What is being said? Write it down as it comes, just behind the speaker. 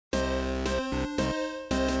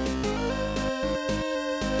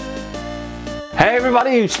Hey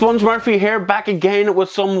everybody, Sponge Murphy here, back again with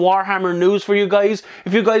some Warhammer news for you guys.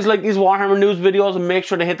 If you guys like these Warhammer news videos, make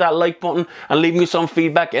sure to hit that like button and leave me some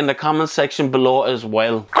feedback in the comment section below as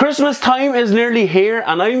well. Christmas time is nearly here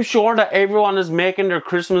and I'm sure that everyone is making their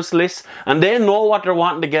Christmas lists and they know what they're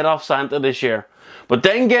wanting to get off Santa this year. But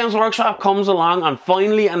then Games Workshop comes along and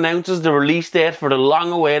finally announces the release date for the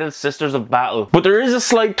long-awaited Sisters of Battle. But there is a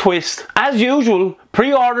slight twist. As usual,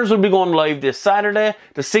 pre-orders will be going live this Saturday,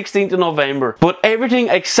 the 16th of November. But everything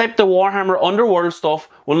except the Warhammer Underworld stuff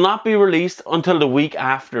will not be released until the week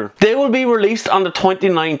after. They will be released on the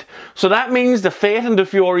 29th. So that means the Fate and the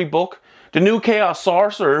Fury book, the new Chaos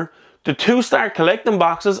Sorcerer, the 2-star collecting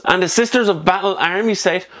boxes and the Sisters of Battle army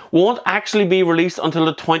set won't actually be released until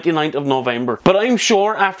the 29th of November. But I'm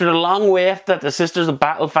sure after the long wait that the Sisters of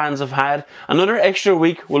Battle fans have had, another extra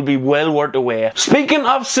week will be well worth the wait. Speaking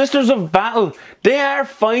of Sisters of Battle, they are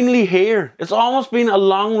finally here. It's almost been a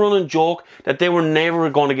long running joke that they were never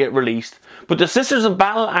going to get released. But the Sisters of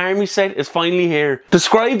Battle army set is finally here.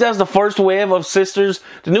 Described as the first wave of Sisters,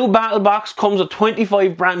 the new battle box comes with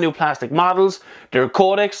 25 brand new plastic models, their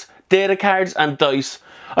codex, data cards and dice.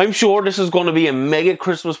 I'm sure this is going to be a mega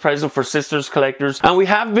Christmas present for Sisters collectors, and we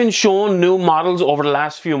have been shown new models over the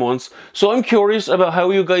last few months, so I'm curious about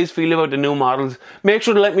how you guys feel about the new models. Make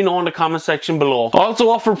sure to let me know in the comment section below.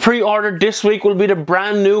 Also up for pre-order this week will be the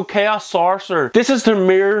brand new Chaos Sorcerer. This is to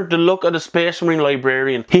mirror the look of the Space Marine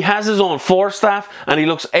Librarian. He has his own force staff and he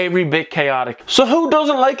looks every bit chaotic. So who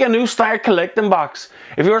doesn't like a new Star collecting box?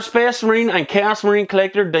 If you're a Space Marine and Chaos Marine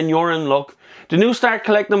collector, then you're in luck. The new Start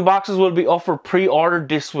collecting boxes will be up for pre-order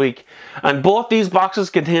this week, and both these boxes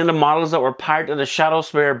contain the models that were part of the Shadow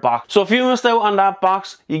Sphere box. So if you missed out on that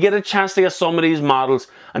box, you get a chance to get some of these models,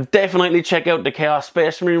 and definitely check out the Chaos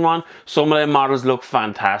Space Marine one. Some of them models look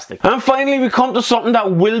fantastic. And finally we come to something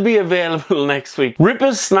that will be available next week.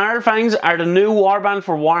 Rippa's Snarfangs are the new warband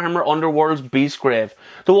for Warhammer Underworld's Beastgrave.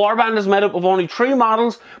 The warband is made up of only 3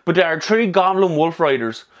 models, but there are 3 Goblin Wolf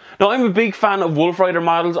Riders. Now I'm a big fan of Wolf Rider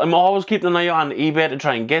models. I'm always keeping an eye on eBay to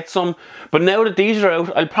try and get some, but now that these are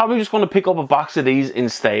out, I'm probably just going to pick up a box of these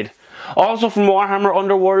instead. Also from Warhammer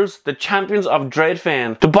Underworlds, the Champions of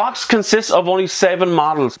Dreadfane. The box consists of only 7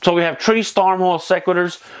 models. So we have 3 Stormhold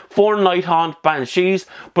Sequitors, 4 Nighthaunt Banshees,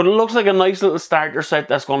 but it looks like a nice little starter set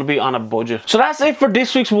that's going to be on a budget. So that's it for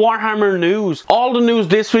this week's Warhammer news. All the news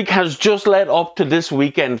this week has just led up to this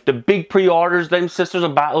weekend. The big pre-orders, them Sisters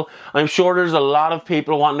of Battle. I'm sure there's a lot of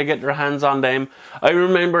people wanting to get their hands on them. I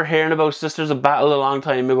remember hearing about Sisters of Battle a long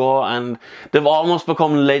time ago and they've almost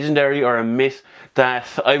become legendary or a myth that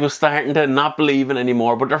I was starting to not believe in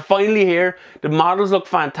anymore, but they're finally here. The models look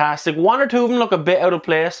fantastic. 1 or 2 of them look a bit out of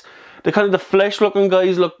place. The kind of the flesh looking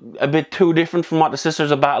guys look a bit too different from what the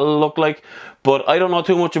Sisters of Battle look like, but I don't know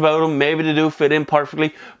too much about them. Maybe they do fit in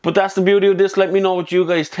perfectly, but that's the beauty of this. Let me know what you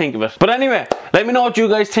guys think of it. But anyway, let me know what you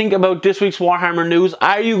guys think about this week's Warhammer news.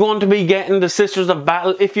 Are you going to be getting the Sisters of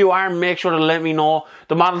Battle? If you are, make sure to let me know.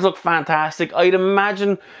 The models look fantastic. I'd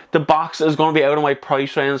imagine the box is going to be out of my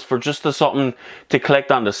price range for just something to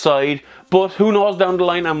collect on the side, but who knows, down the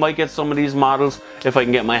line I might get some of these models if I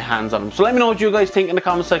can get my hands on them. So let me know what you guys think in the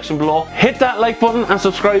comment section below. Hit that like button and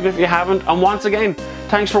subscribe if you haven't, and once again,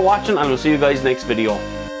 thanks for watching and we'll see you guys next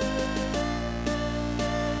video.